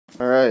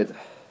Alright.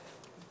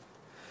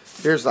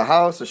 Here's the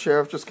house. The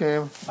sheriff just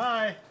came.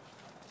 Hi.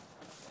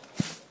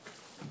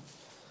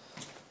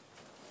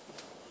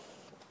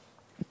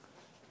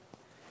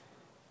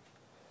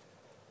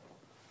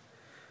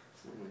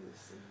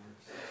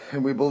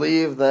 And we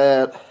believe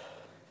that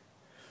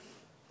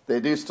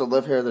they do still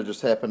live here. They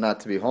just happen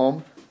not to be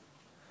home.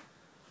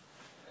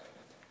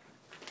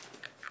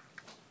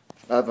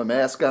 I have a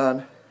mask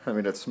on. I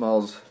mean, it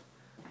smells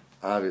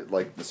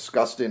like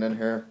disgusting in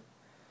here.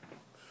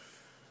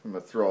 I'm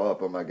gonna throw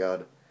up. Oh my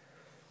god.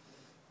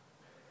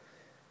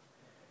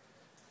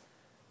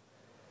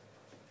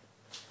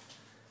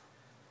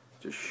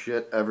 Just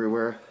shit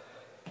everywhere.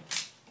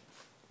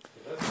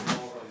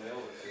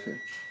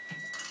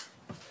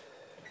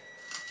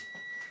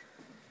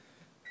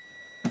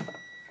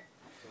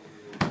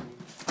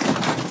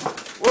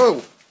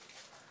 Whoa!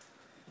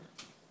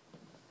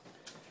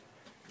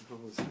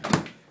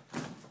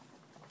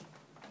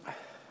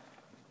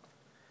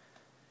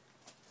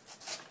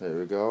 There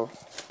we go.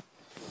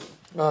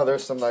 Oh,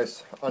 there's some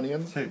nice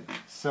onions. Hey,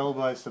 sell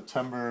by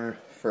September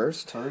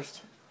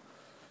 1st.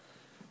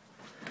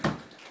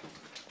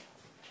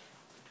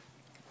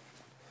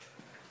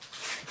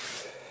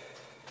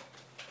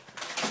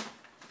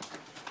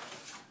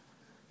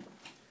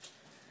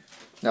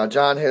 Now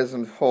John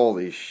hasn't.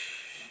 Holy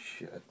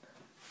shit!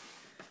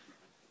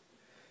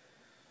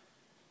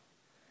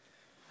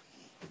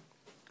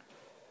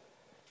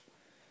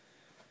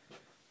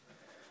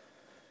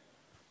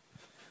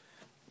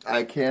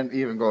 I can't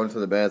even go into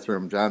the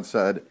bathroom. John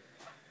said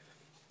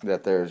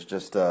that there's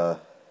just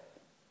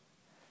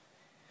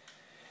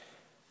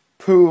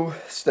poo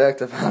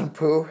stacked upon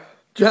poo.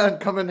 John,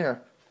 come in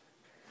here.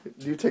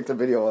 You take the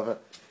video of it.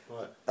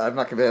 What? I'm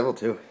not gonna be able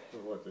to.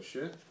 What, the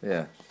shit?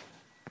 Yeah.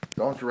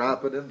 Don't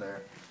drop it in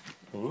there.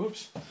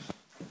 Oops.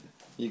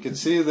 You can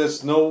see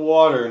there's no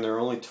water and there are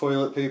only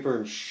toilet paper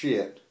and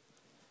shit.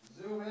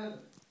 Zoom in.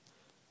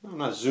 I'm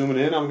not zooming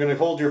in. I'm going to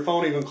hold your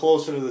phone even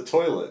closer to the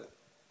toilet.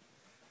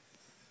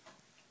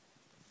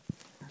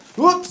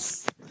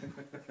 Whoops!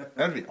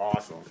 That'd be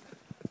awesome.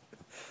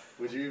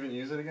 Would you even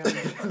use it again?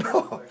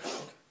 No.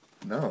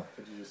 No.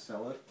 Could you just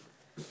sell it?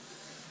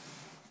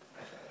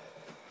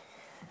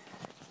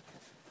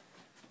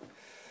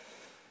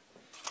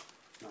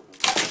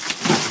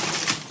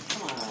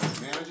 Come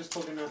on, man. I just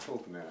told you not to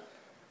open that.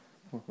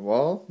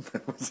 Well,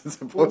 what's it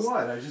supposed Well,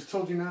 what? I just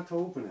told you not to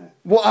open it.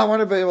 Well, I want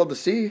to be able to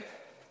see.